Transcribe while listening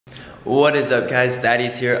What is up, guys?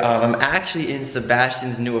 Thaddeus here. I'm actually in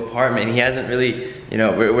Sebastian's new apartment. He hasn't really, you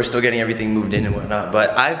know, we're still getting everything moved in and whatnot,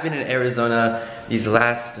 but I've been in Arizona these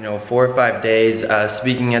last, 4 or 5 days,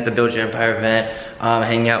 speaking at the Build Your Empire event,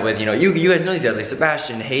 hanging out with, you guys know these guys, like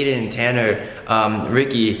Sebastian, Hayden, Tanner,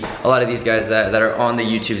 Ricky, a lot of these guys that are on the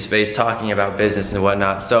YouTube space talking about business and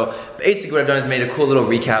whatnot. So basically what I've done is made a cool little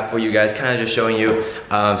recap for you guys, kind of just showing you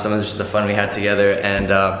some of just the fun we had together and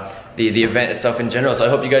the event itself in general. So I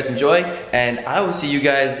hope you guys enjoy, and I will see you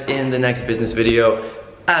guys in the next business video.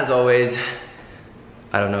 As always,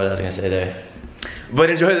 I don't know what I was gonna say there, but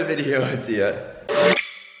enjoy the video. See ya.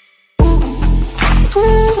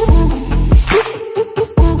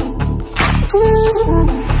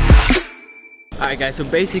 Alright guys, so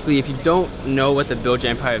basically if you don't know what the Build Your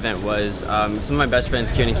Empire event was, some of my best friends,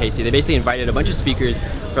 Kieran and Casey, they basically invited a bunch of speakers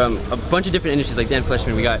from a bunch of different industries, like Dan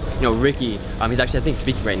Fleshman, we got, Ricky, he's actually I think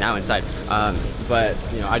speaking right now inside, but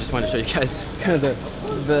I just wanted to show you guys kind of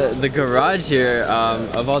the garage here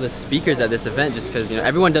of all the speakers at this event, just because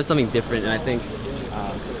everyone does something different, and I think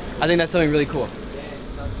that's something really cool.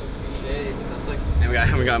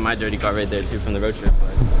 And we got my dirty car right there too from the road trip.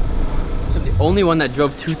 I'm the only one that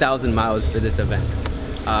drove 2,000 miles for this event.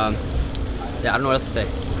 Yeah, I don't know what else to say.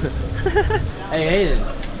 Hey, Hayden.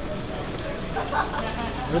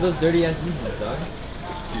 What are those dirty ass Yeezys, dog?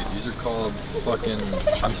 Dude, these are called fucking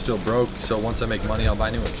I'm still broke, so once I make money, I'll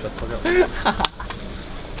buy new ones. Shut the fuck up.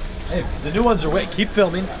 Hey, the new ones are keep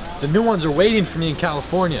filming. The new ones are waiting for me in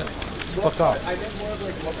California. Fuck off.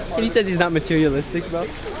 And he says he's not materialistic, bro.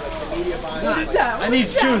 I need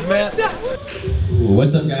shoes, man.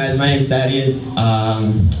 What's up, guys? My name's Thaddeus.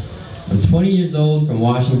 I'm 20 years old from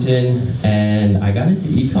Washington, and I got into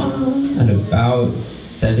Ecom at about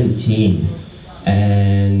 17.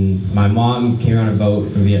 And my mom came on a boat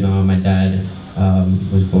from Vietnam. My dad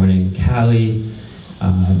was born in Cali.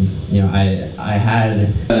 I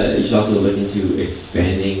had. You should also look into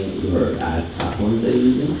expanding your ad platforms that you're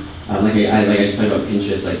using. Like I just talked about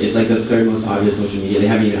Pinterest, like it's like the third most popular social media. They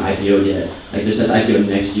haven't even IPO'd yet. Like they're set to IPO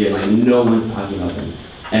next year, like no one's talking about them.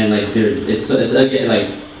 And like it's again,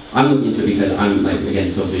 like I'm looking into it because I'm like again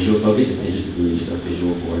so visual focused, and Pinterest is really just a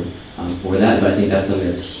visual board for that. But I think that's something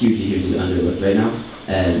that's hugely underlooked right now,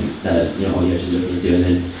 and that all you should look into. And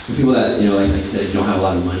then for people that like you said, you don't have a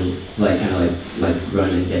lot of money to like kind of like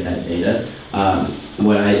run and get that data.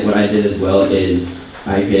 What I did as well is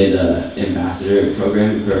I created an ambassador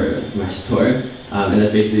program for my store, and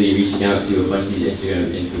that's basically reaching out to a bunch of these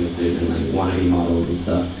Instagram influencers and like wannabe models and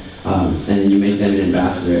stuff, and then you make them an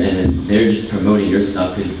ambassador, and then they're just promoting your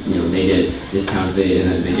stuff because they get discounts, and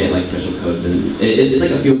then they get like special codes, and it's like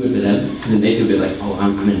a feel good for them because then they feel good like, oh,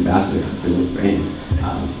 I'm an ambassador for this brand,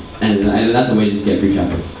 and that's a way to just get free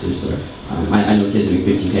traffic to your store. I know kids doing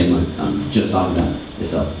 15K a month just off of that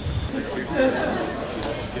itself.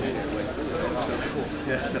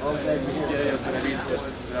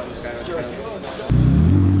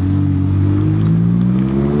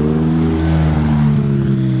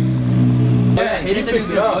 Yeah, Hayden said he was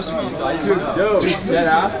gonna push me, so I did dope. Dead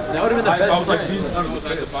ass. That would have been the best. I was like,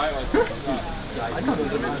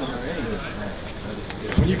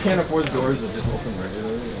 when you can't afford the doors, it just open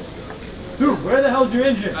regularly. Dude, where the hell's your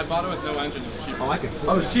engine? I bought it with no engine. It was cheaper. Oh, I can.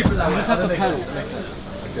 Oh, it's cheaper that way. You just have to pedal. Makes sense.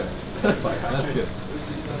 Okay. That's good.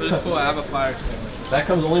 But it's cool. I have a fire extinguisher. That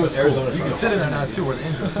comes only with Arizona. You can sit in there now too, where the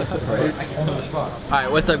engine is, right? On the spot. Alright,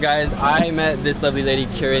 what's up, guys? I met this lovely lady,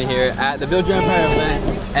 Kieran, here at the Build Your Empire event,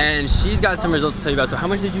 and she's got some results to tell you about. So how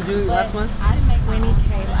much did you do last month? I did 20K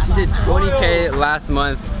last month. She did 20K last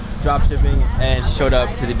month, drop shipping, and she showed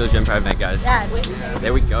up to the Build Your Empire event, guys. Yes.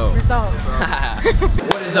 There we go. Results.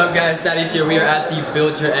 What is up, guys? Thaddeus here. We are at the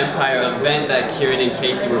Build Your Empire event that Kieran and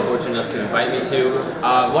Casey were fortunate enough to invite me to.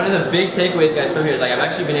 One of the big takeaways, guys, from here is like I've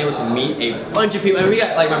actually been able to meet a bunch of people. And we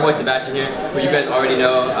got like my boy Sebastian here, who you guys already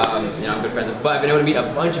know. I'm good friends with. But I've been able to meet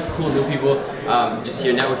a bunch of cool new people just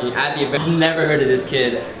here networking at the event. Never heard of this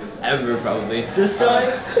kid ever, probably. This guy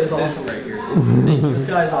is awesome right here. This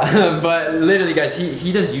guy's awesome. But literally, guys,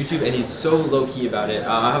 he does YouTube and he's so low key about it.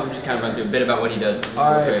 I hope we just kind of run through a bit about what he does.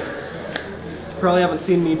 All right. You probably haven't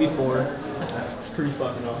seen me before. It's pretty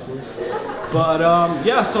fucking awkward. But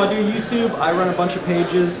yeah, so I do YouTube. I run a bunch of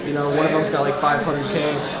pages. One of them's got like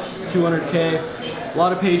 500K, 200K. A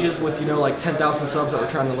lot of pages with like 10,000 subs that we're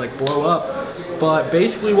trying to like blow up. But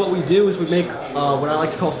basically what we do is we make what I like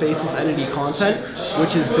to call faceless entity content,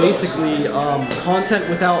 which is basically content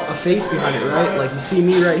without a face behind it, right? Like you see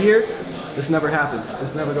me right here, this never happens.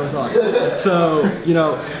 This never goes on. So,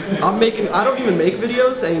 I don't even make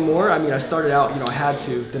videos anymore. I mean, I started out, I had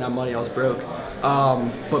to, didn't have money, I was broke.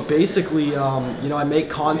 But basically, you know, I make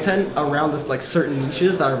content around this, like certain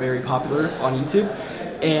niches that are very popular on YouTube.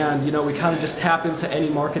 And, you know, we kind of just tap into any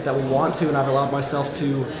market that we want to, and I've allowed myself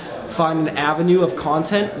to find an avenue of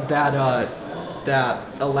content that,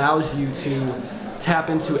 that allows you to tap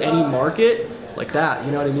into any market like that,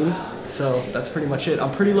 you know what I mean? So that's pretty much it.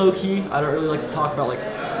 I'm pretty low key. I don't really like to talk about like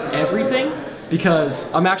everything because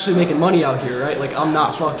I'm actually making money out here, right? Like I'm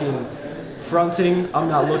not fucking fronting. I'm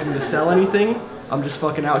not looking to sell anything. I'm just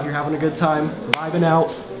fucking out here having a good time, vibing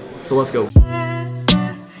out. So let's go.